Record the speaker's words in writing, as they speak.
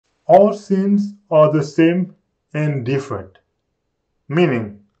all sins are the same and different.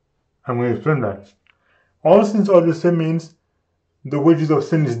 Meaning, I'm going to explain that. All sins are the same means the wages of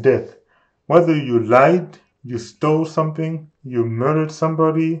sin is death. Whether you lied, you stole something, you murdered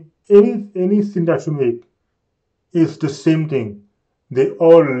somebody, any sin that you make is the same thing. They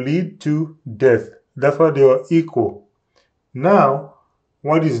all lead to death. That's why they are equal. Now,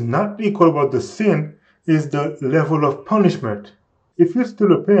 what is not equal about the sin is the level of punishment. If you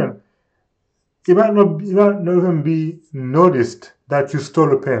steal a pen, it might not even be noticed that you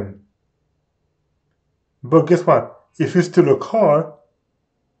stole a pen. But guess what? If you steal a car,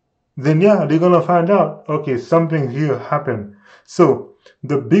 then yeah, they're gonna find out, okay, something here happened. So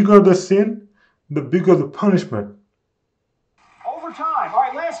the bigger the sin, the bigger the punishment. Overtime. All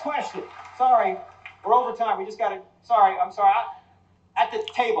right, last question. Sorry, we're over time. We just got to. Sorry, I'm sorry. At the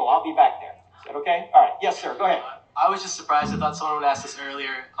table, I'll be back there. Is that okay? All right. Yes, sir. Go ahead. I was just surprised. I thought someone would ask this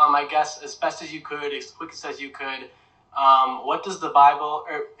earlier. I guess as best as you could, as quick as you could. What does the Bible,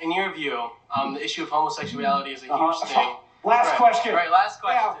 or in your view, the issue of homosexuality is a huge thing. Last question. Right. Last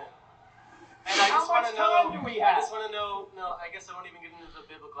question. Yeah. And I just want to know. How much time do we have? I just want to know. No, I guess I won't even get into the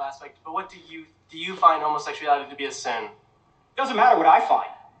biblical aspect. But what do you find homosexuality to be a sin? Doesn't matter what I find.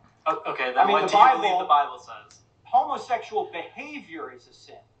 Okay, then what do you believe the Bible says? Homosexual behavior is a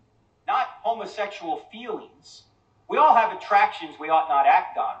sin, not homosexual feelings. We all have attractions we ought not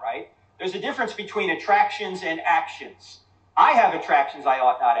act on, right? There's a difference between attractions and actions. I have attractions I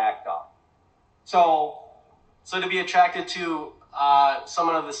ought not act on. So to be attracted to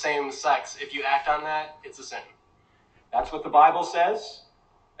someone of the same sex, if you act on that, it's a sin. That's what the Bible says.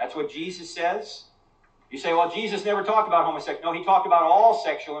 That's what Jesus says. You say, well, Jesus never talked about homosexuality. No, he talked about all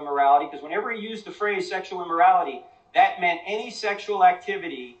sexual immorality, because whenever he used the phrase sexual immorality, that meant any sexual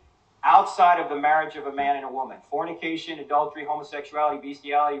activity outside of the marriage of a man and a woman. Fornication, adultery, homosexuality,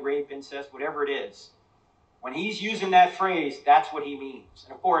 bestiality, rape, incest, whatever it is. When he's using that phrase, that's what he means.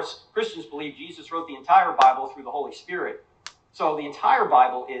 And of course, Christians believe Jesus wrote the entire Bible through the Holy Spirit. So the entire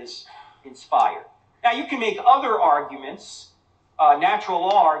Bible is inspired. Now, you can make other arguments. Natural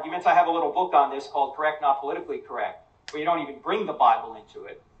law arguments. I have a little book on this called Correct, Not Politically Correct, where you don't even bring the Bible into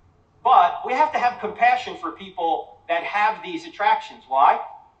it. But we have to have compassion for people that have these attractions. Why?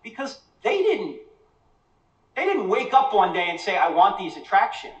 Because they didn't wake up one day and say, I want these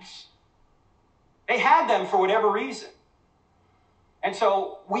attractions. They had them for whatever reason. And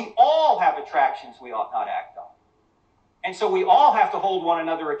so we all have attractions we ought not act on. And so we all have to hold one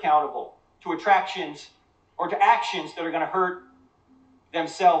another accountable to attractions or to actions that are going to hurt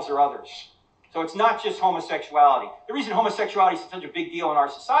themselves or others. So it's not just homosexuality. The reason homosexuality is such a big deal in our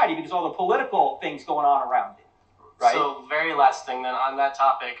society because all the political things going on around it. Right? So very last thing then on that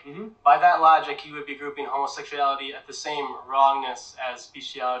topic. By that logic, you would be grouping homosexuality at the same wrongness as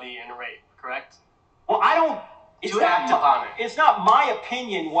bestiality and rape, correct? Well, I don't... To act upon it. It's not my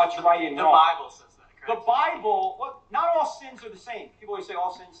opinion what's right and wrong. The Bible says that, correct? The Bible... Well, not all sins are the same. People always say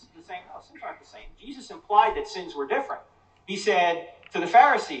all sins are the same. No, sins aren't the same. Jesus implied that sins were different. He said to the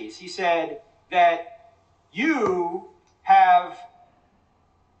Pharisees, he said that you have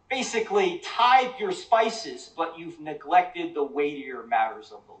basically tithed your spices, but you've neglected the weightier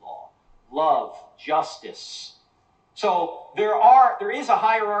matters of the law. Love, justice. So there is a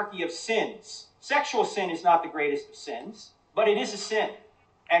hierarchy of sins. Sexual sin is not the greatest of sins, but it is a sin.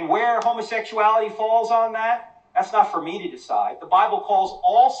 And where homosexuality falls on that, that's not for me to decide. The Bible calls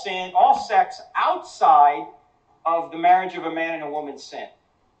all sin, all sex outside of the marriage of a man and a woman sin.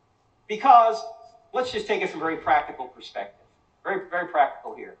 Because, let's just take it from a very practical perspective. Very, very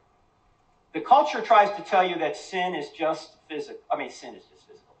practical here. The culture tries to tell you that sin is just physical. Sin is just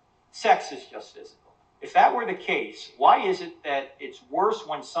physical. Sex is just physical. If that were the case, why is it that it's worse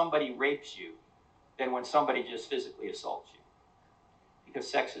when somebody rapes you than when somebody just physically assaults you? Because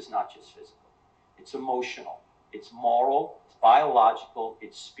sex is not just physical. It's emotional. It's moral. It's biological.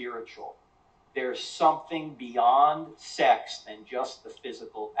 It's spiritual. There's something beyond sex than just the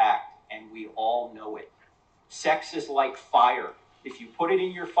physical act, and we all know it. Sex is like fire. If you put it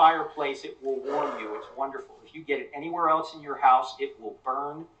in your fireplace, it will warm you. It's wonderful. If you get it anywhere else in your house, it will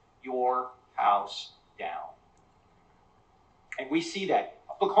burn your house down. And we see that.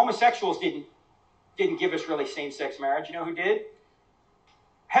 Look, homosexuals didn't give us really same-sex marriage. You know who did?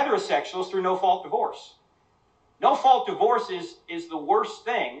 Heterosexuals through no-fault divorce. No-fault divorce is the worst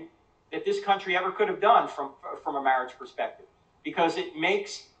thing that this country ever could have done from a marriage perspective, because it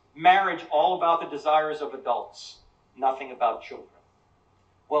makes marriage all about the desires of adults, nothing about children.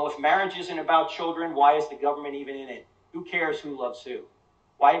 Well, if marriage isn't about children, why is the government even in it? Who cares who loves who?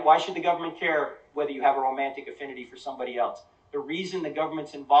 Why should the government care whether you have a romantic affinity for somebody else? The reason the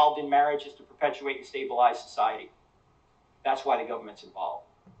government's involved in marriage is to perpetuate and stabilize society. That's why the government's involved.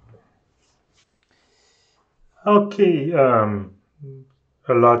 Okay, a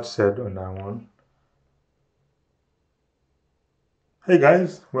lot said on that one. Hey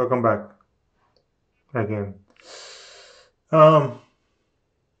guys, welcome back again.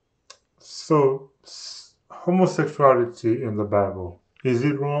 So homosexuality in the Bible, is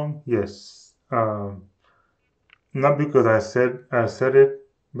it wrong? Yes. Not because I said it,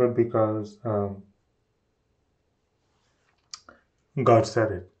 but because God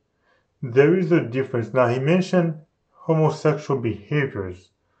said it. There is a difference. Now he mentioned homosexual behaviors.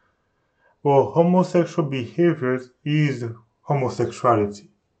 Well, homosexual behaviors is homosexuality.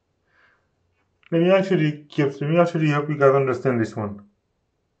 Let me actually help you guys understand this one.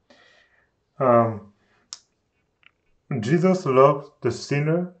 Jesus loves the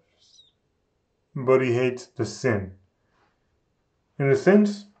sinner, but he hates the sin. In a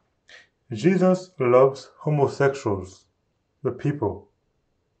sense, Jesus loves homosexuals, the people,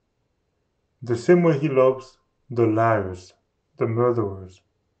 the same way he loves the liars, the murderers,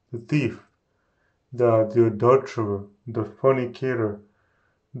 the thief, the adulterer, the fornicator,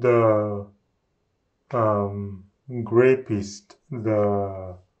 the rapist,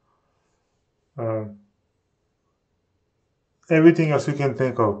 the everything else you can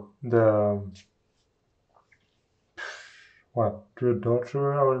think of. The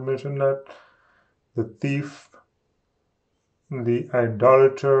adulterer, I would mention that. The thief, the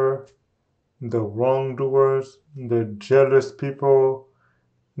idolater, the wrongdoers, the jealous people.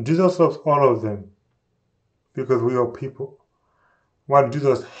 Jesus loves all of them because we are people. What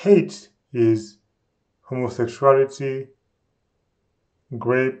Jesus hates is homosexuality,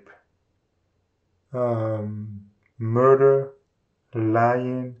 rape, murder,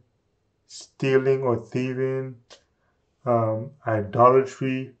 lying, stealing or thieving,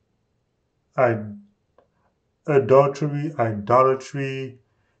 idolatry,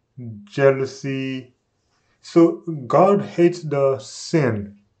 jealousy. So God hates the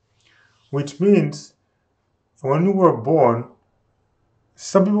sin, which means when you were born,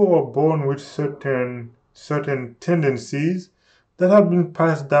 some people were born with certain tendencies that have been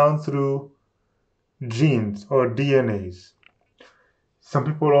passed down through genes or DNAs. Some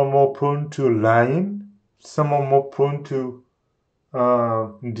people are more prone to lying. Some are more prone to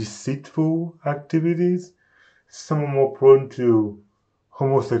deceitful activities. Some are more prone to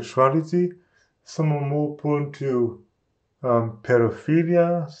homosexuality. Some are more prone to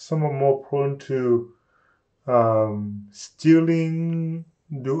pedophilia. Some are more prone to stealing,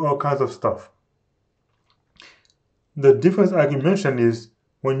 do all kinds of stuff. The difference I can mention is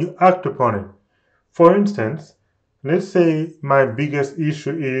when you act upon it. For instance, let's say my biggest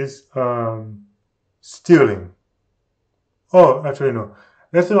issue is stealing. Oh, actually no.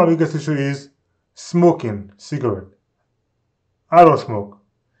 Let's say my biggest issue is smoking cigarette. I don't smoke.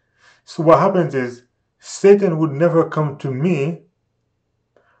 So what happens is Satan would never come to me.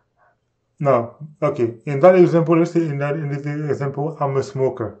 Now, okay, in that example, let's say in this example, I'm a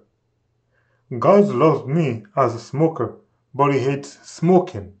smoker. God loves me as a smoker, but he hates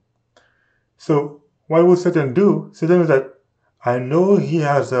smoking. So what would Satan do? Satan is like, I know he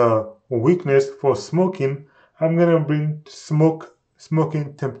has a weakness for smoking. I'm going to bring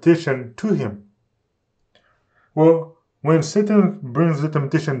smoking temptation to him. Well, when Satan brings the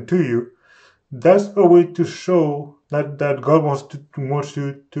temptation to you, that's a way to show that God wants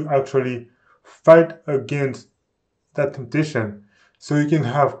you to actually fight against that temptation so you can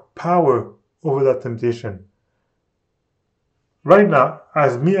have power over that temptation. Right now,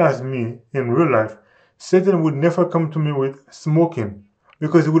 as me in real life, Satan would never come to me with smoking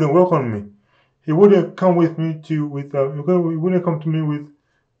because it wouldn't work on me. He wouldn't come with me he wouldn't come to me with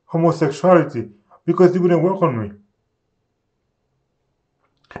homosexuality because it wouldn't work on me.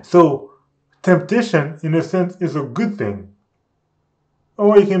 So temptation, in a sense, is a good thing,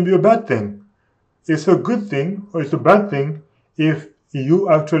 or it can be a bad thing. It's a good thing or it's a bad thing if you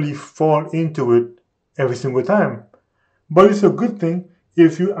actually fall into it every single time. But it's a good thing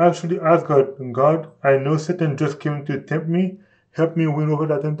if you actually ask God, I know Satan just came to tempt me, help me win over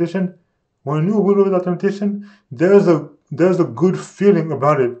that temptation. When you win over that temptation, there's a good feeling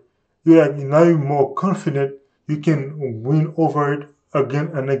about it. Now you're more confident you can win over it again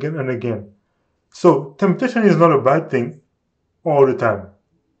and again and again. So temptation is not a bad thing all the time,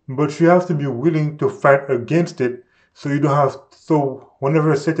 but you have to be willing to fight against it. So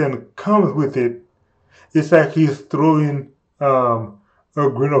whenever Satan comes with it, it's like he's throwing a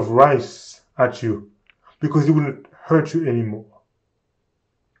grain of rice at you because it wouldn't hurt you anymore.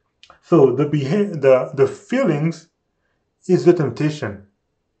 So the feelings is the temptation.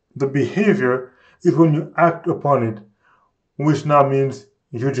 The behavior is when you act upon it, which now means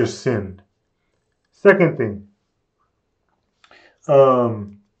you just sinned. Second thing,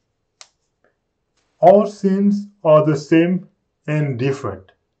 all sins are the same and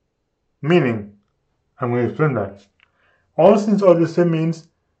different. Meaning, I'm going to explain that. All sins are the same means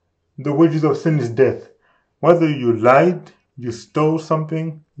the wages of sin is death. Whether you lied, you stole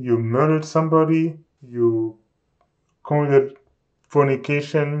something, you murdered somebody, you committed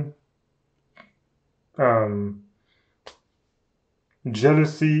fornication,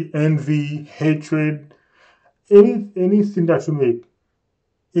 jealousy, envy, hatred, any sin that you make,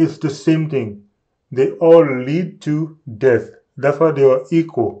 it's the same thing. They all lead to death. That's why they are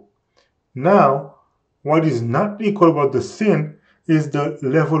equal. Now, what is not equal about the sin is the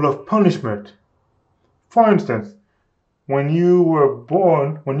level of punishment. For instance, when you were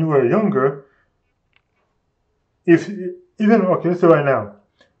born, when you were younger, let's say right now,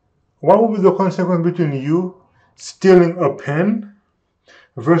 what would be the consequence between you stealing a pen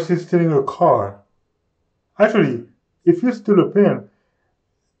versus stealing a car? Actually, if you steal a pen,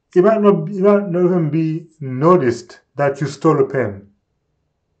 it might not even be noticed that you stole a pen.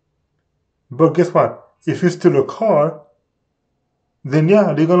 But guess what? If you steal a car, then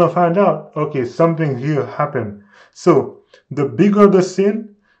yeah, they're gonna find out, okay, something here happened. So the bigger the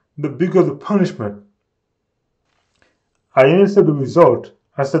sin, the bigger the punishment. I didn't say the result,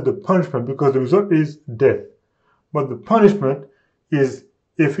 I said the punishment, because the result is death. But the punishment is,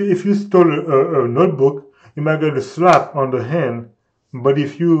 if you stole a notebook, you might get a slap on the hand, but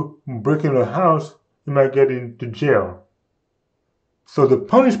if you break in a house, you might get into jail. So the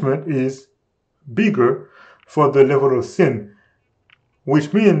punishment is bigger for the level of sin,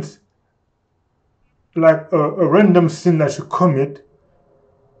 which means like a random sin that you commit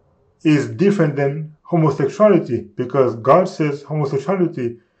is different than homosexuality, because God says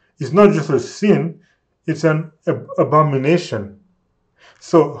homosexuality is not just a sin, it's an abomination.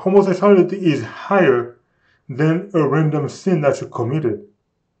 So homosexuality is higher than a random sin that you committed.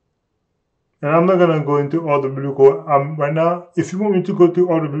 And I'm not going to go into all the biblical right now. If you want me to go through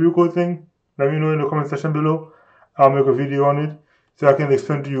all the biblical thing, let me know in the comment section below. I'll make a video on it so I can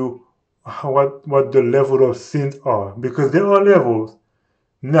explain to you what the level of sins are, because there are levels.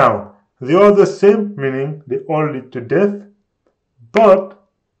 Now, they are the same, meaning they all lead to death, but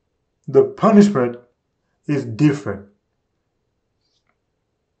the punishment is different.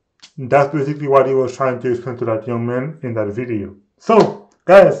 That's basically what he was trying to explain to that young man in that video. So,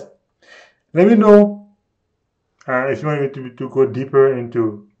 guys, let me know if you want me to go deeper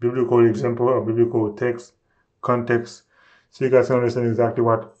into biblical example or biblical text, context, so you guys can understand exactly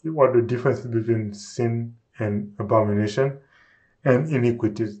what the difference is between sin and abomination and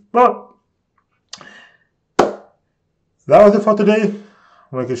iniquities. But that was it for today.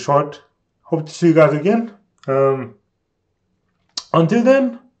 I'll make it short. Hope to see you guys again. Until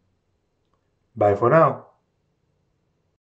then, bye for now.